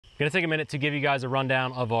Gonna take a minute to give you guys a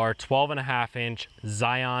rundown of our 12.5-inch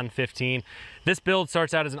Zion 15. This build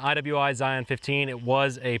starts out as an IWI Zion 15. It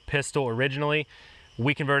was a pistol originally.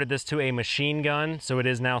 We converted this to a machine gun, so it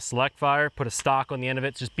is now select fire. Put a stock on the end of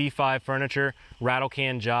it, just B5 furniture, rattle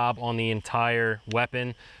can job on the entire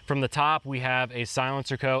weapon. From the top, we have a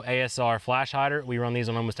Silencerco ASR Flash hider. We run these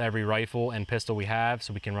on almost every rifle and pistol we have,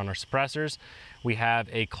 so we can run our suppressors. We have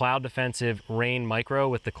a Cloud Defensive REIN Micro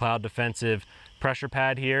with the Cloud Defensive pressure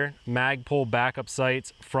pad here, Magpul backup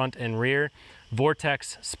sights front and rear,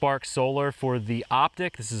 Vortex SPARC solar for the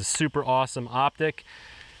optic. This is a super awesome optic.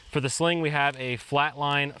 For the sling, we have a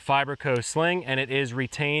flatline Fiberco sling, and it is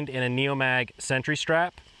retained in a Nomad Sentry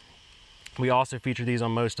strap. We also feature these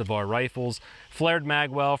on most of our rifles. Flared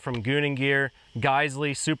magwell from Goonin Gear,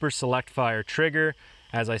 Geissele super select fire trigger.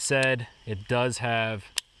 As I said, it does have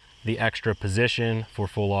the extra position for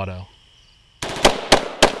full auto.